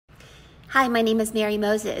Hi, my name is Mary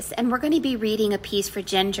Moses, and we're going to be reading a piece for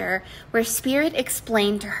Ginger where Spirit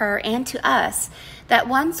explained to her and to us that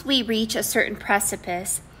once we reach a certain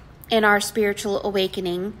precipice in our spiritual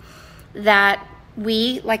awakening, that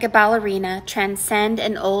we, like a ballerina, transcend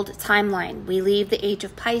an old timeline. We leave the age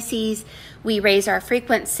of Pisces, we raise our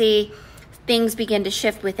frequency, things begin to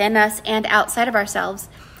shift within us and outside of ourselves.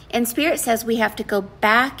 And Spirit says we have to go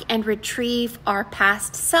back and retrieve our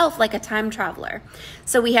past self like a time traveler.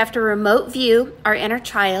 So we have to remote view our inner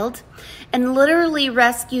child and literally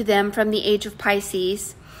rescue them from the age of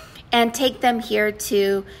Pisces and take them here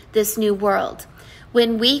to this new world.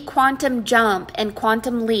 When we quantum jump and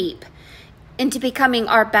quantum leap into becoming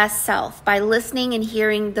our best self by listening and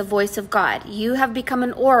hearing the voice of God, you have become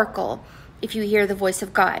an oracle if you hear the voice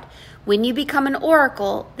of God. When you become an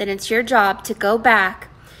oracle, then it's your job to go back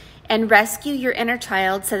and rescue your inner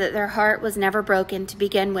child so that their heart was never broken to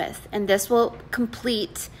begin with. And this will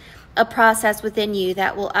complete a process within you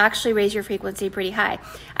that will actually raise your frequency pretty high.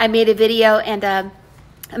 I made a video and a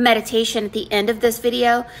meditation at the end of this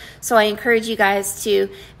video, so I encourage you guys to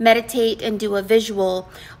meditate and do a visual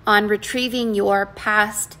on retrieving your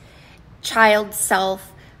past child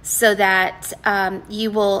self so that you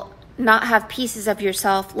will not have pieces of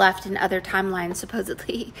yourself left in other timelines,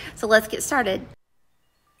 supposedly. So let's get started.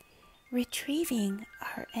 Retrieving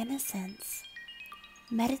our innocence.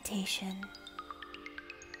 Meditation.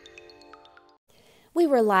 We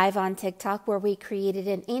were live on TikTok where we created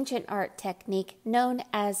an ancient art technique known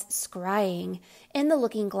as scrying. In the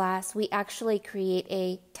looking glass, we actually create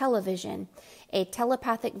a television, a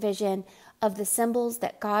telepathic vision of the symbols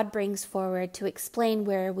that God brings forward to explain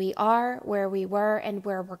where we are, where we were, and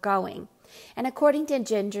where we're going. And according to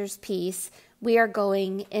Ginger's piece, we are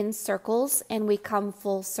going in circles and we come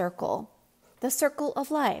full circle. The circle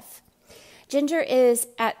of life. Ginger is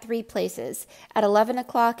at 3 places, at 11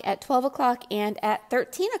 o'clock, at 12 o'clock, and at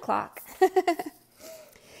 13 o'clock.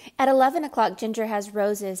 At 11 o'clock, Ginger has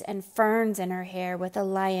roses and ferns in her hair with a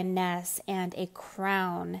lioness and a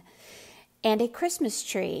crown and a Christmas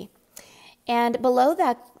tree. And below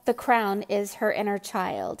the crown is her inner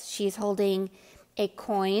child. She's holding a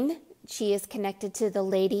coin. She is connected to the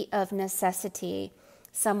Lady of Necessity,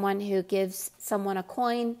 someone who gives someone a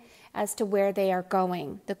coin as to where they are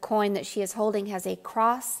going. The coin that she is holding has a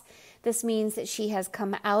cross. This means that she has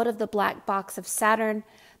come out of the black box of Saturn.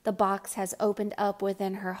 The box has opened up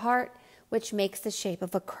within her heart, which makes the shape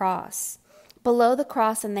of a cross. Below the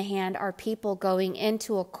cross in the hand are people going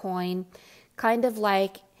into a coin, kind of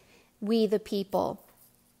like we the people.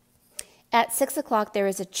 At 6 o'clock, there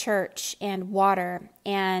is a church and water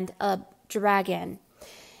and a dragon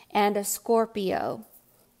and a scorpion.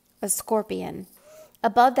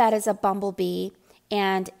 Above that is a bumblebee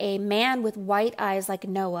and a man with white eyes like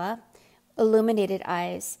Noah, illuminated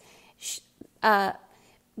eyes,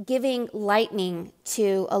 giving lightning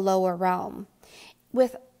to a lower realm,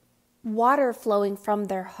 with water flowing from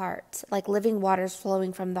their heart, like living waters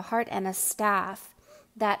flowing from the heart, and a staff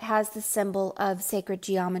that has the symbol of sacred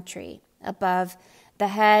geometry. Above the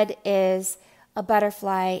head is a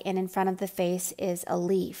butterfly, and in front of the face is a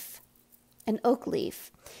leaf, an oak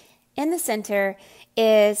leaf. In the center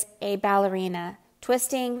is a ballerina,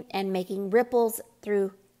 twisting and making ripples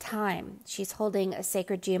through time. She's holding a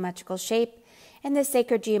sacred geometrical shape, and this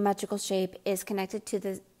sacred geometrical shape is connected to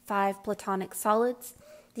the 5 platonic solids.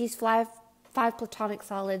 These five platonic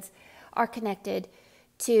solids are connected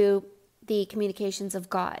to the communications of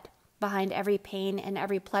God. Behind every pain and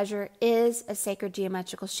every pleasure is a sacred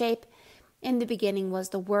geometrical shape. In the beginning was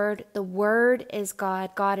the Word. The Word is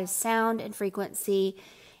God. God is sound and frequency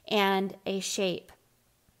and a shape.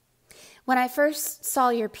 When I first saw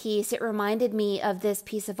your piece, it reminded me of this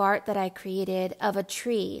piece of art that I created of a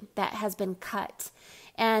tree that has been cut.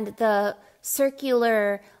 And the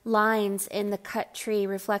circular lines in the cut tree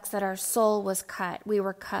reflects that our soul was cut. We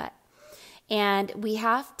were cut. And we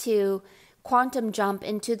have to quantum jump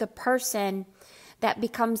into the person that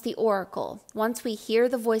becomes the oracle. Once we hear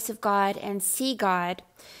the voice of God and see God,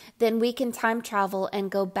 then we can time travel and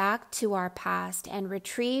go back to our past and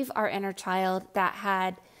retrieve our inner child that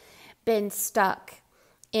had been stuck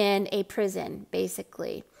in a prison,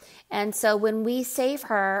 basically. And so when we save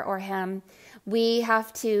her or him, we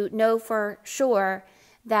have to know for sure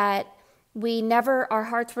that our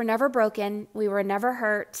hearts were never broken, we were never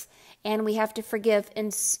hurt, and we have to forgive in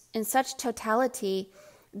such totality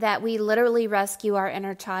that we literally rescue our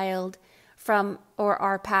inner child from, or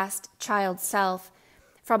our past child self,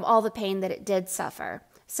 from all the pain that it did suffer.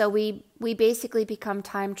 So we basically become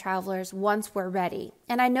time travelers once we're ready.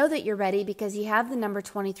 And I know that you're ready because you have the number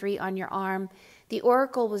 23 on your arm. The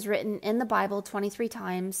oracle was written in the Bible 23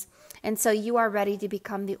 times, and so you are ready to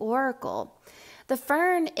become the oracle. The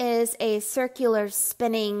fern is a circular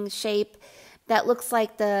spinning shape that looks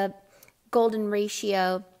like the golden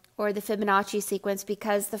ratio or the Fibonacci sequence,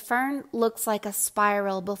 because the fern looks like a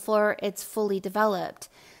spiral before it's fully developed.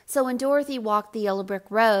 So when Dorothy walked the yellow brick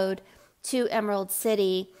road to Emerald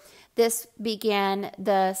City, this began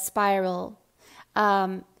the spiral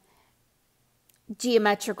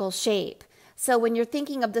geometrical shape. So when you're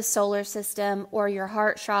thinking of the solar system or your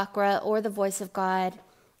heart chakra or the voice of God,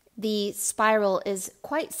 the spiral is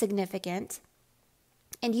quite significant.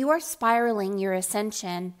 And you are spiraling your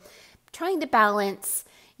ascension, trying to balance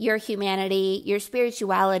your humanity, your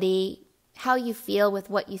spirituality, how you feel with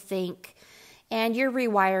what you think. And you're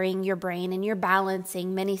rewiring your brain and you're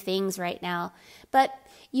balancing many things right now. But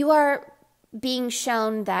you are being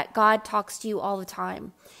shown that God talks to you all the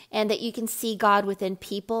time, and that you can see God within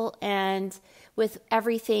people and with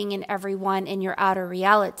everything and everyone in your outer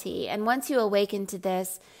reality. And once you awaken to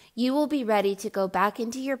this, you will be ready to go back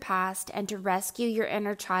into your past and to rescue your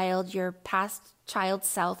inner child, your past child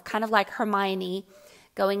self, kind of like Hermione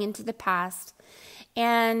going into the past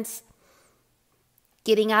and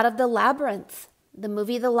getting out of the labyrinth. The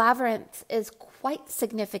movie The Labyrinth is quite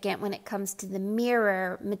significant when it comes to the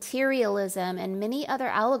mirror, materialism, and many other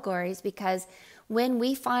allegories, because when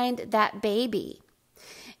we find that baby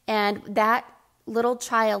and that little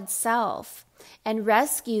child self and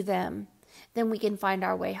rescue them, then we can find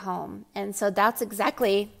our way home. And so that's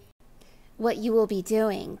exactly what you will be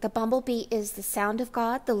doing. The bumblebee is the sound of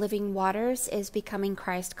God. The living waters is becoming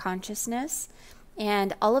Christ consciousness.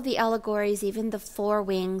 And all of the allegories, even the 4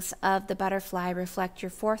 wings of the butterfly, reflect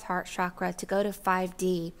your 4th heart chakra to go to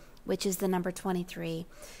 5D, which is the number 23,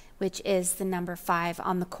 which is the number 5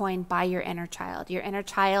 on the coin by your inner child. Your inner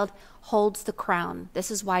child holds the crown.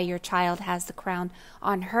 This is why your child has the crown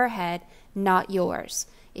on her head, not yours.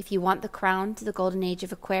 If you want the crown to the golden age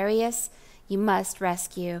of Aquarius, you must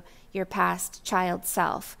rescue your past child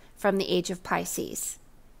self from the age of Pisces.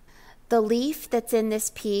 The leaf that's in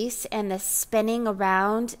this piece and the spinning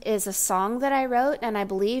around is a song that I wrote, and I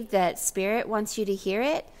believe that Spirit wants you to hear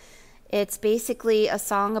it. It's basically a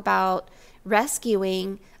song about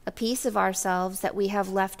rescuing a piece of ourselves that we have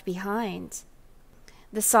left behind.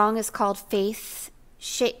 The song is called Faith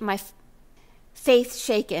Shaken.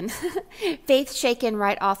 Faith Shaken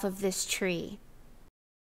right off of this tree.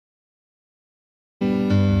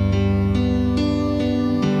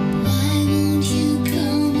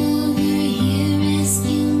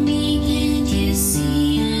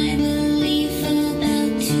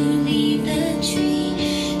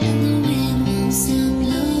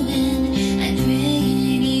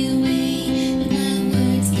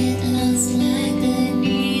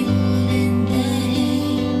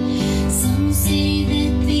 Say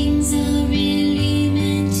that things are really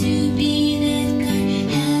meant to be there.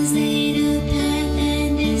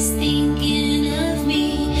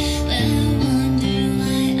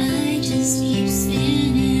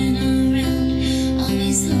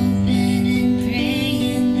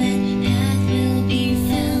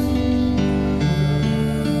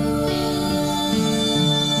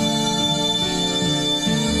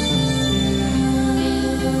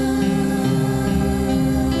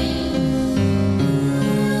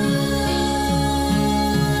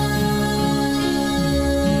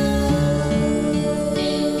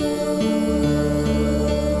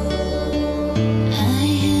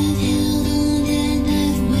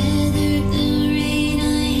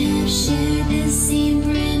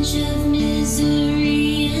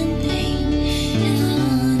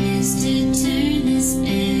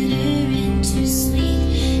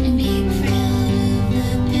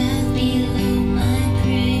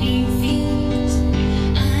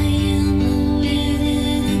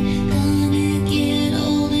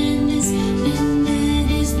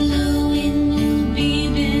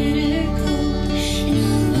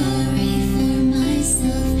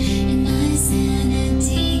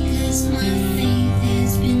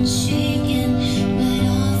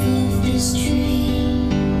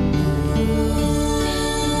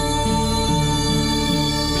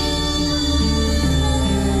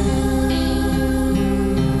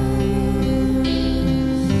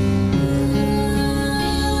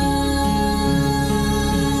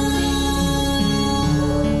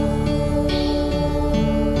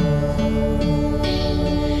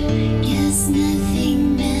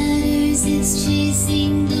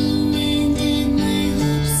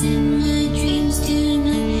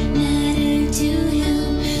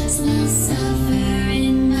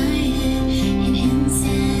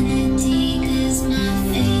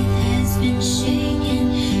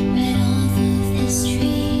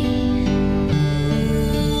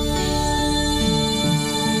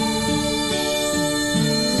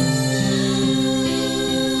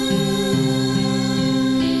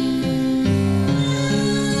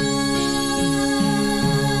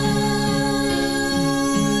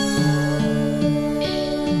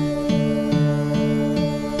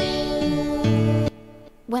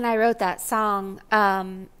 that song,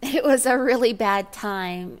 it was a really bad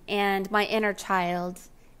time, and my inner child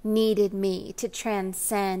needed me to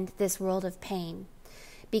transcend this world of pain,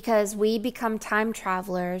 because we become time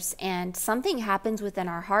travelers and something happens within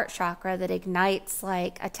our heart chakra that ignites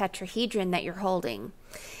like a tetrahedron that you're holding.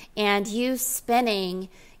 And you spinning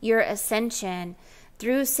your ascension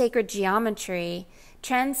through sacred geometry,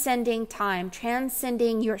 transcending time,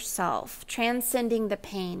 transcending yourself, transcending the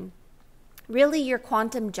pain. Really, you're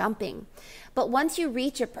quantum jumping. But once you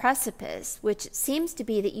reach a precipice, which it seems to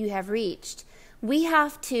be that you have reached, we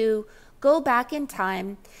have to go back in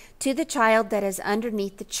time to the child that is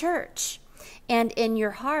underneath the church and in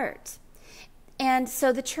your heart. And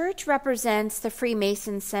so the church represents the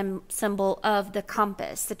Freemason symbol of the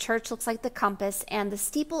compass. The church looks like the compass, and the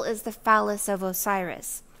steeple is the phallus of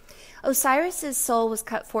Osiris. Osiris's soul was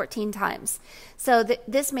cut 14 times. So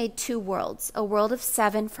this made two worlds, a world of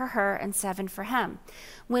 7 for her and 7 for him.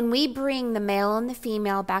 When we bring the male and the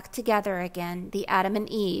female back together again, the Adam and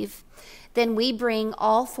Eve, then we bring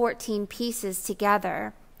all 14 pieces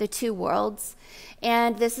together, the two worlds,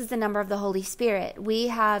 and this is the number of the Holy Spirit. We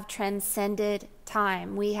have transcended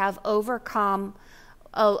time. We have overcome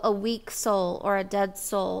a weak soul or a dead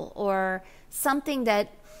soul or something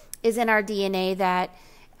that is in our DNA that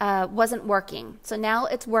wasn't working. So now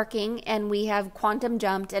it's working, and we have quantum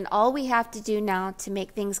jumped, and all we have to do now to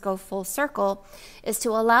make things go full circle is to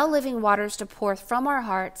allow living waters to pour from our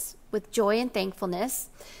hearts with joy and thankfulness.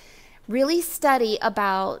 Really study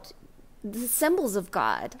about the symbols of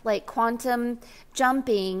God, like quantum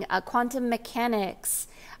jumping, quantum mechanics,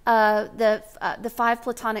 the 5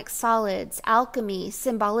 platonic solids, alchemy,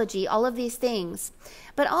 symbology, all of these things.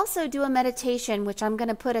 But also do a meditation, which I'm going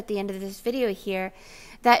to put at the end of this video here,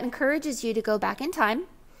 that encourages you to go back in time,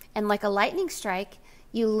 and like a lightning strike,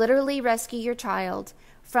 you literally rescue your child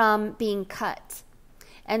from being cut.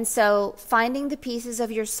 And so finding the pieces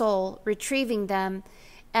of your soul, retrieving them,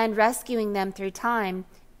 and rescuing them through time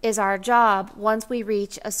is our job once we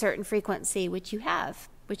reach a certain frequency, which you have,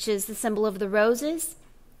 which is the symbol of the roses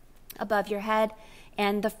above your head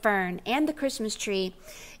and the fern and the Christmas tree,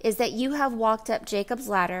 is that you have walked up Jacob's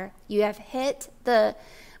ladder, you have hit the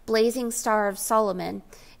blazing star of Solomon,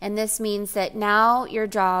 and this means that now your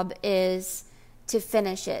job is to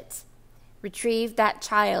finish it. Retrieve that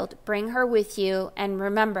child, bring her with you, and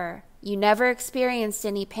remember, you never experienced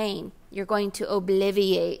any pain. You're going to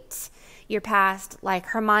obliviate your past like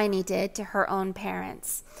Hermione did to her own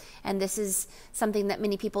parents. And this is something that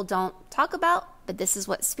many people don't talk about, but this is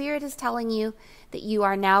what Spirit is telling you, that you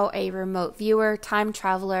are now a remote viewer, time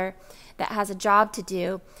traveler that has a job to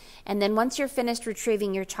do. And then once you're finished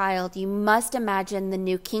retrieving your child, you must imagine the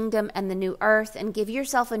new kingdom and the new earth, and give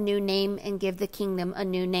yourself a new name and give the kingdom a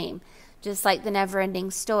new name. Just like the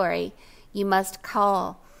never-ending story, you must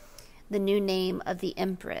call the new name of the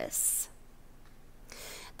Empress.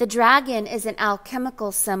 The dragon is an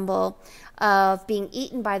alchemical symbol of being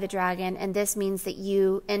eaten by the dragon, and this means that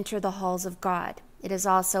you enter the halls of God. It is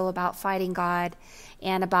also about fighting God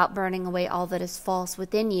and about burning away all that is false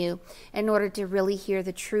within you in order to really hear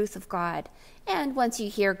the truth of God. And once you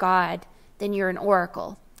hear God, then you're an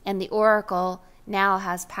oracle, and the oracle now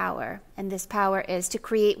has power, and this power is to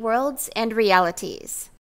create worlds and realities.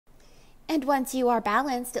 And once you are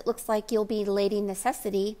balanced, it looks like you'll be Lady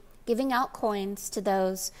Necessity, giving out coins to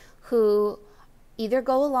those who either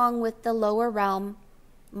go along with the lower realm,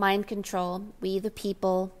 mind control, we the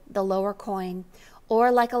people, the lower coin,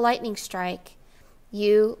 or like a lightning strike,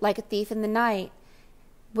 you, like a thief in the night,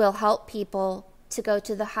 will help people to go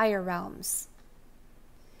to the higher realms.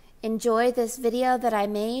 Enjoy this video that I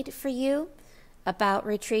made for you about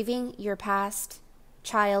retrieving your past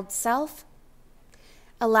child self.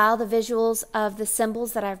 Allow the visuals of the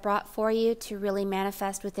symbols that I've brought for you to really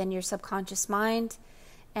manifest within your subconscious mind,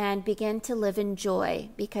 and begin to live in joy,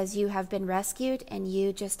 because you have been rescued and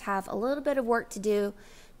you just have a little bit of work to do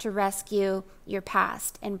to rescue your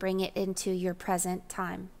past and bring it into your present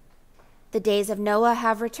time. The days of Noah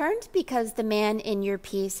have returned, because the man in your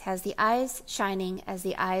piece has the eyes shining as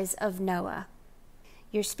the eyes of Noah.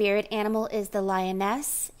 Your spirit animal is the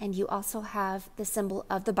lioness, and you also have the symbol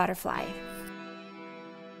of the butterfly.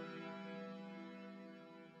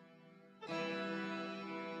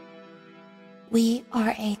 We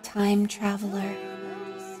are a time traveler.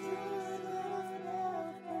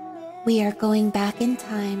 We are going back in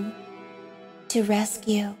time to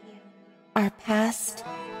rescue our past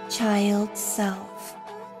child self.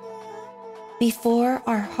 Before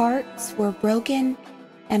our hearts were broken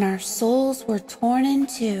and our souls were torn in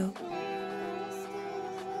two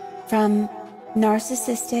from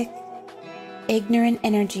narcissistic, ignorant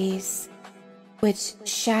energies which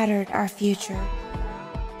shattered our future.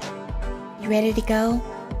 You ready to go?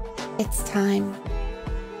 It's time.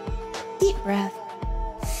 Deep breath.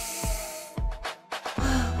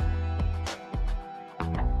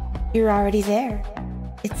 You're already there.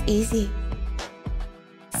 It's easy.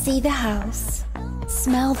 See the house,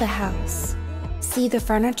 smell the house, see the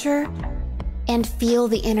furniture, and feel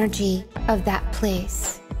the energy of that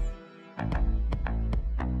place.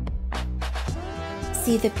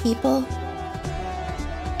 See the people,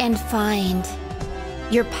 and find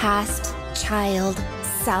your past child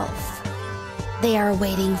self. They are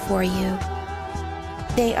waiting for you.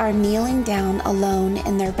 They are kneeling down alone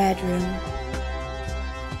in their bedroom.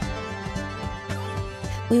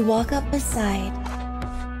 We walk up beside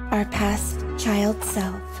our past child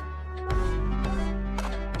self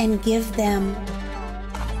and give them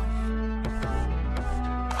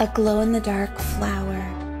a glow-in-the-dark flower.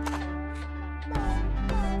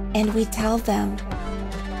 And we tell them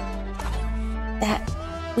that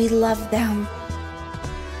we love them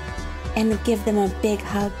and give them a big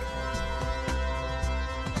hug.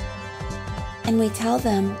 And we tell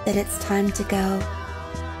them that it's time to go.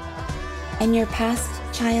 And your past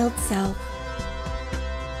child self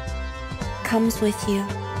comes with you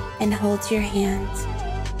and holds your hand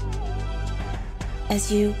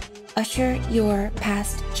as you usher your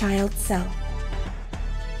past child self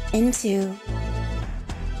into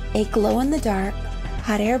a glow-in-the-dark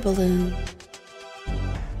hot air balloon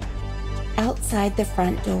outside the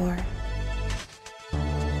front door.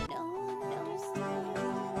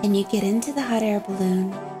 And you get into the hot air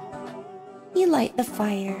balloon, you light the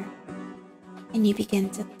fire, and you begin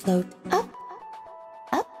to float up,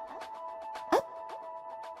 up, up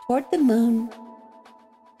toward the moon.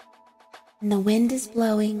 And the wind is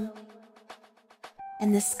blowing,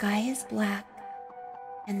 and the sky is black,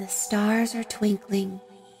 and the stars are twinkling.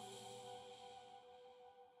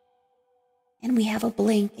 And we have a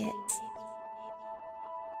blanket,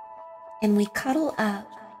 and we cuddle up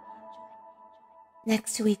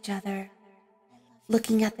next to each other,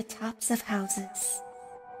 looking at the tops of houses.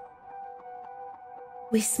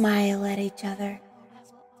 We smile at each other.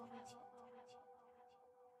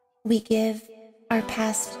 We give our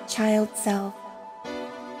past child self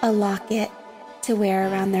a locket to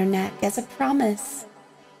wear around their neck as a promise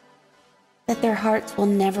that their hearts will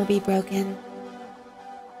never be broken,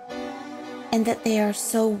 and that they are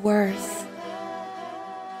so worth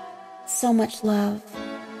so much love.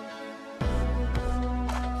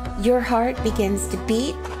 Your heart begins to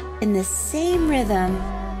beat in the same rhythm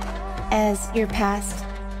as your past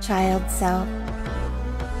child self.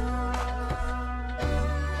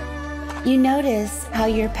 You notice how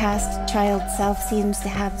your past child self seems to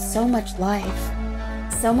have so much life,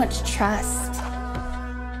 so much trust,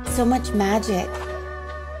 so much magic.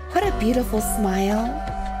 What a beautiful smile.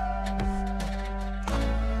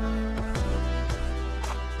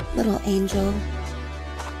 Little angel.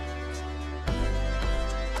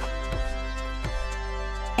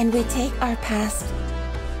 And we take our past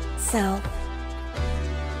self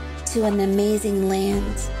to an amazing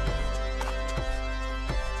land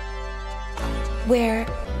where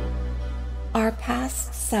our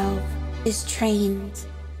past self is trained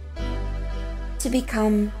to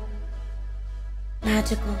become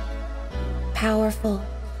magical, powerful,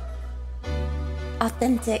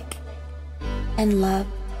 authentic, and loved.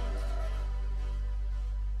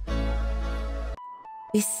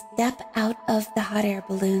 We step out of the hot air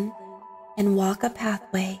balloon and walk a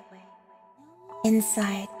pathway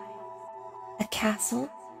inside a castle,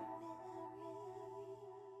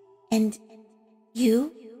 and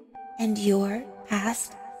you and your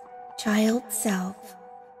past child self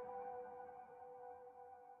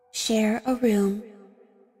share a room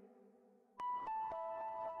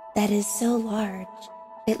that is so large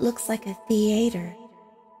it looks like a theater.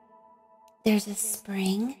 There's a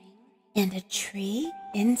spring and a tree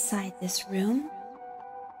inside this room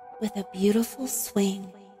with a beautiful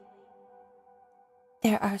swing.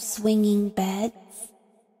 There are swinging beds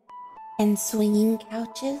and swinging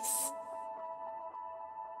couches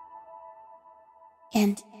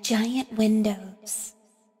and giant windows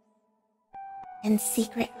and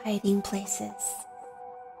secret hiding places.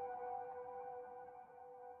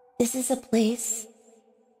 This is a place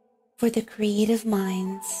for the creative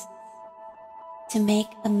minds to make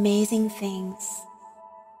amazing things.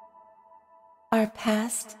 Our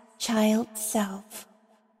past child self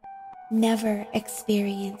never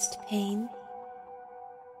experienced pain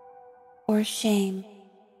or shame.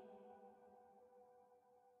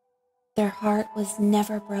 Their heart was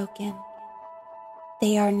never broken.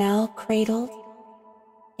 They are now cradled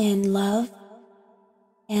in love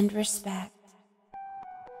and respect.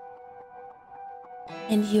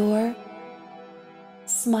 And your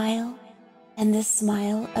smile and the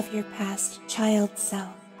smile of your past child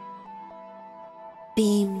self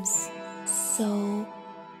beams so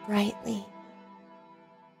brightly.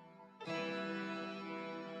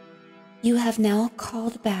 You have now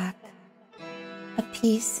called back a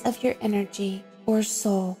piece of your energy or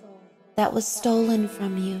soul that was stolen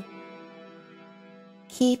from you.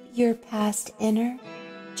 Keep your past inner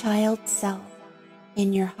child self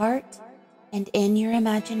in your heart and in your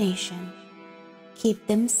imagination. Keep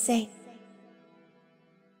them safe.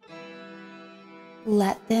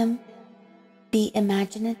 Let them be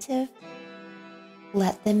imaginative.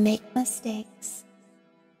 Let them make mistakes.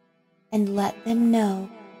 And let them know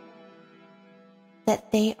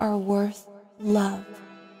that they are worth love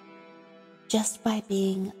just by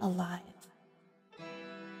being alive.